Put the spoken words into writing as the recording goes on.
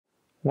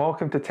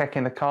Welcome to Tech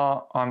in the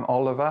Car. I'm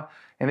Oliver.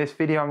 In this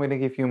video, I'm going to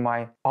give you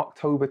my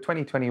October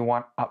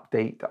 2021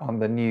 update on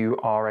the new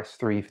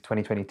RS3 for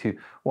 2022.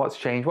 What's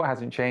changed? What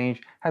hasn't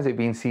changed? Has it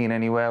been seen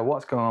anywhere?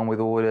 What's going on with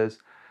orders?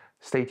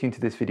 Stay tuned to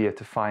this video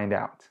to find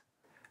out.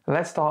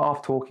 Let's start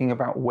off talking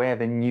about where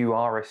the new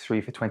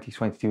RS3 for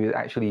 2022 is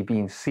actually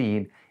being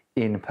seen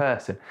in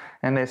person.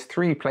 And there's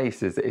three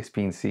places that it's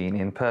been seen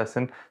in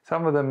person.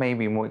 Some of them may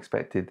be more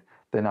expected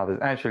than others.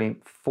 Actually,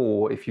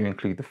 four if you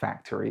include the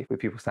factory, with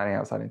people standing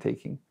outside and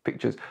taking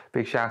pictures.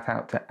 Big shout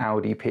out to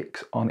Audi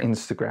Pics on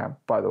Instagram,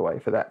 by the way,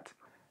 for that.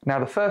 Now,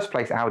 the first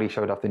place Audi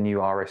showed off the new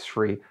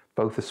RS3,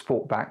 both the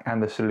Sportback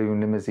and the Saloon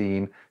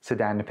Limousine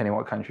sedan, depending on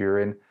what country you're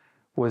in,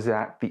 was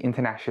at the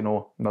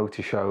International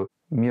Motor Show,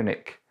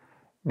 Munich.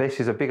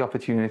 This is a big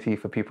opportunity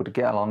for people to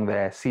get along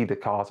there, see the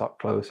cars up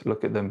close,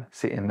 look at them,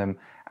 sit in them,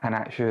 and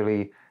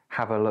actually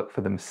have a look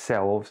for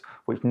themselves,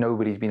 which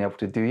nobody's been able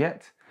to do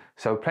yet.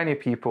 So plenty of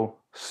people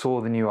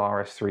saw the new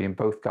RS3 in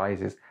both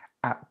guises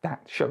at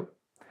that show.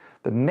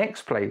 The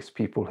next place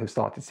people have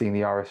started seeing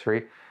the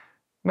RS3,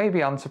 maybe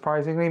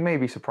unsurprisingly,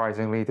 maybe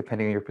surprisingly,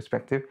 depending on your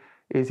perspective,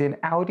 is in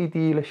Audi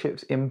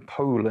dealerships in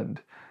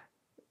Poland.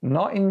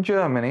 Not in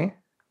Germany,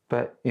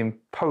 but in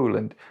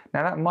Poland.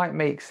 Now that might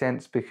make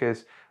sense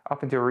because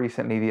up until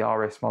recently, the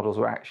RS models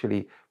were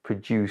actually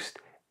produced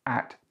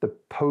at the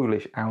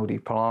Polish Audi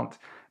plant.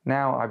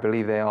 Now I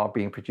believe they are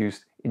being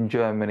produced in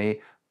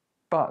Germany,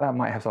 but that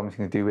might have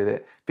something to do with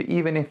it. But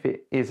even if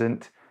it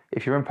isn't,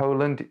 if you're in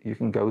Poland, you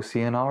can go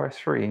see an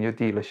RS3 in your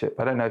dealership.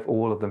 I don't know if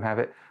all of them have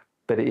it,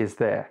 but it is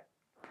there.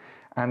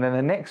 And then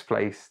the next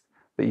place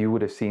that you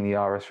would have seen the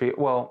RS3,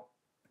 well,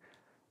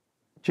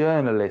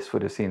 journalists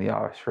would have seen the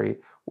RS3,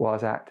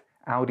 was at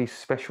Audi's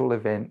special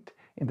event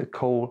in the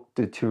Col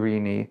de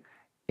Turini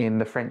in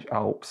the French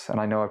Alps.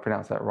 And I know I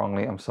pronounced that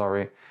wrongly, I'm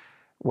sorry,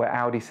 where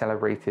Audi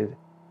celebrated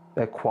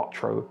their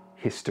Quattro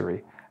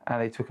history.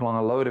 And they took along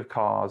a load of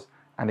cars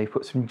and they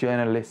put some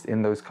journalists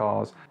in those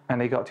cars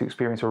and they got to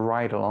experience a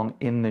ride along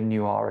in the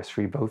new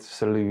RS3, both the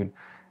saloon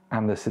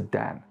and the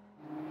sedan.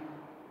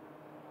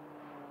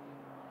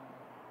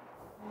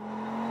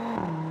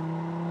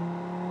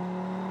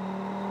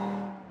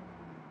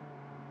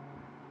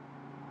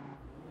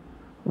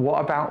 What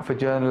about for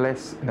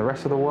journalists in the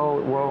rest of the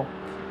world? Well,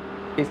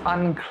 it's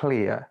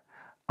unclear.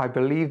 I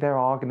believe there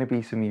are going to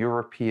be some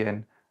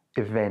European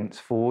events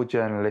for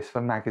journalists,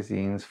 for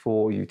magazines,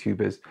 for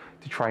YouTubers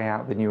to try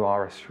out the new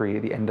RS3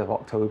 at the end of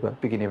October,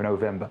 beginning of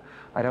November.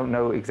 I don't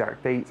know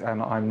exact dates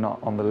and I'm not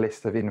on the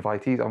list of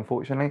invitees,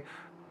 unfortunately,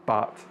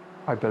 but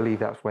I believe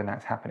that's when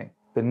that's happening.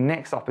 The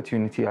next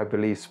opportunity, I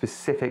believe,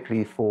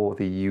 specifically for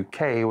the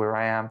UK, where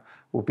I am,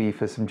 will be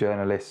for some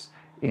journalists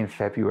in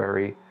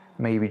February,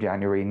 maybe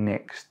January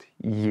next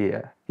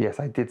year. Yes,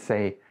 I did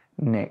say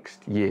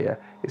next year.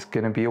 It's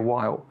going to be a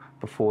while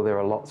before there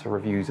are lots of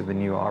reviews of the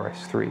new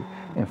RS3.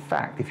 In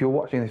fact, if you're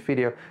watching this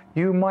video,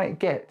 you might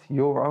get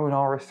your own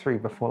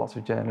RS3 before lots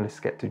of journalists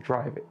get to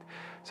drive it.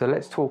 So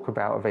let's talk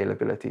about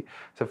availability.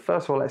 So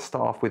first of all, let's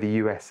start off with the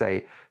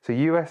USA. So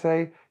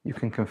USA, you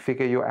can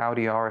configure your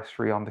Audi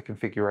RS3 on the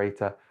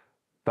configurator,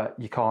 but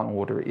you can't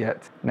order it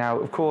yet. Now,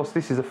 of course,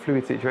 this is a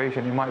fluid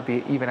situation. It might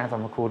be, even as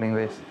I'm recording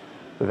this,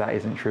 that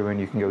isn't true and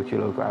you can go to your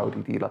local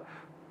Audi dealer.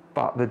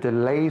 But the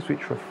delays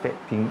which are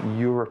affecting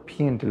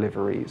European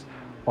deliveries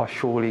are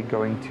surely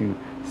going to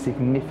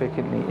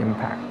significantly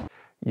impact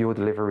your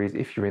deliveries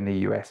if you're in the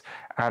US.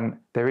 And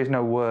there is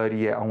no word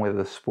yet on whether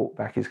the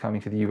Sportback is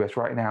coming to the US.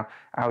 Right now,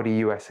 Audi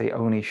USA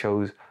only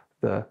shows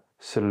the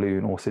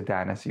saloon or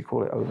sedan, as you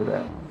call it over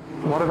there.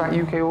 What about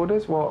UK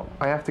orders? Well,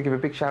 I have to give a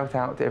big shout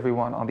out to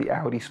everyone on the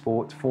Audi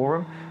Sports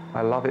forum.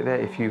 I love it there.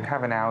 If you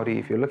have an Audi,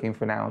 if you're looking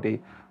for an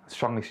Audi, I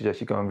strongly suggest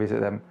you go and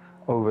visit them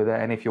over there.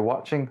 And if you're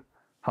watching,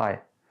 hi.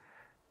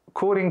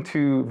 According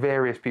to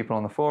various people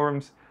on the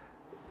forums,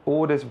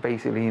 orders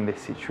basically in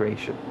this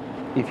situation.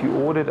 If you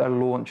ordered a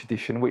launch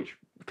edition, which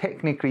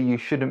technically you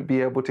shouldn't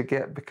be able to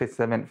get because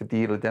they're meant for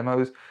dealer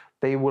demos,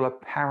 they will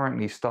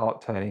apparently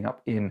start turning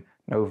up in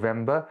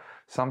November.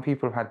 Some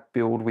people have had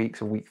build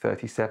weeks of week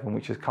 37,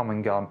 which has come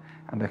and gone,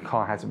 and the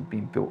car hasn't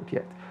been built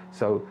yet.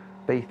 So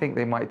they think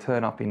they might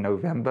turn up in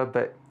November,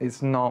 but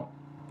it's not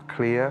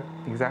clear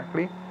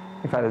exactly.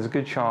 In fact, there's a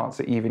good chance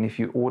that even if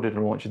you ordered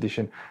a launch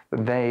edition,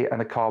 they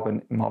and the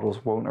carbon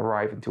models won't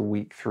arrive until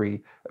week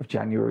 3 of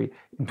January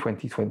in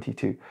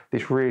 2022.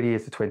 This really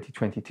is the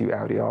 2022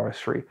 Audi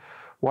RS3.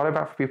 What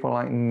about for people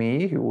like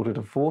me who ordered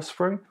a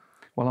Vorsprung?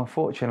 Well,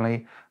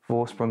 unfortunately,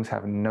 Vorsprungs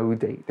have no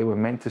date. They were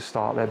meant to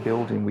start their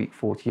build in week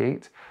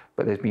 48,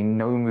 but there's been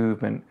no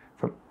movement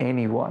from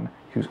anyone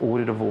who's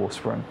ordered a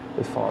Vorsprung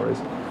as far as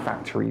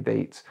factory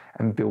dates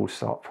and build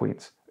start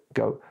points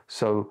go.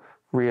 So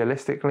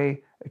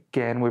realistically,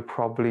 again, we're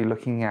probably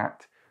looking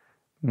at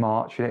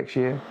March next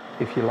year,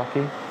 if you're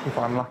lucky, if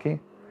I'm lucky.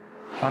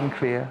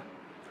 Unclear.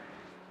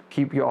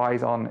 Keep your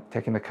eyes on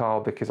Tech in the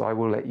Car because I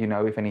will let you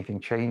know if anything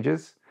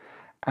changes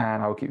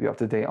and I'll keep you up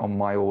to date on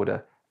my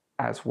order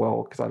as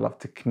well because I love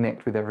to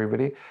connect with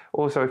everybody.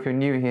 Also, if you're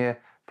new here,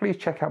 please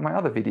check out my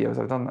other videos.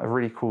 I've done a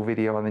really cool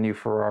video on the new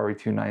Ferrari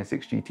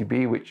 296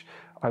 GTB, which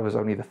I was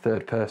only the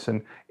third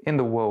person in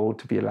the world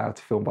to be allowed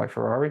to film by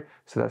Ferrari.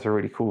 So that's a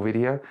really cool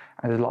video.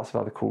 And there's lots of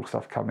other cool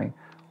stuff coming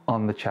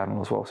on the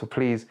channel as well. So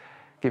please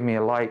give me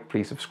a like,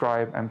 please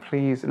subscribe, and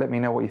please let me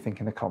know what you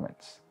think in the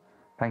comments.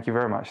 Thank you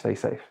very much. Stay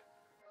safe.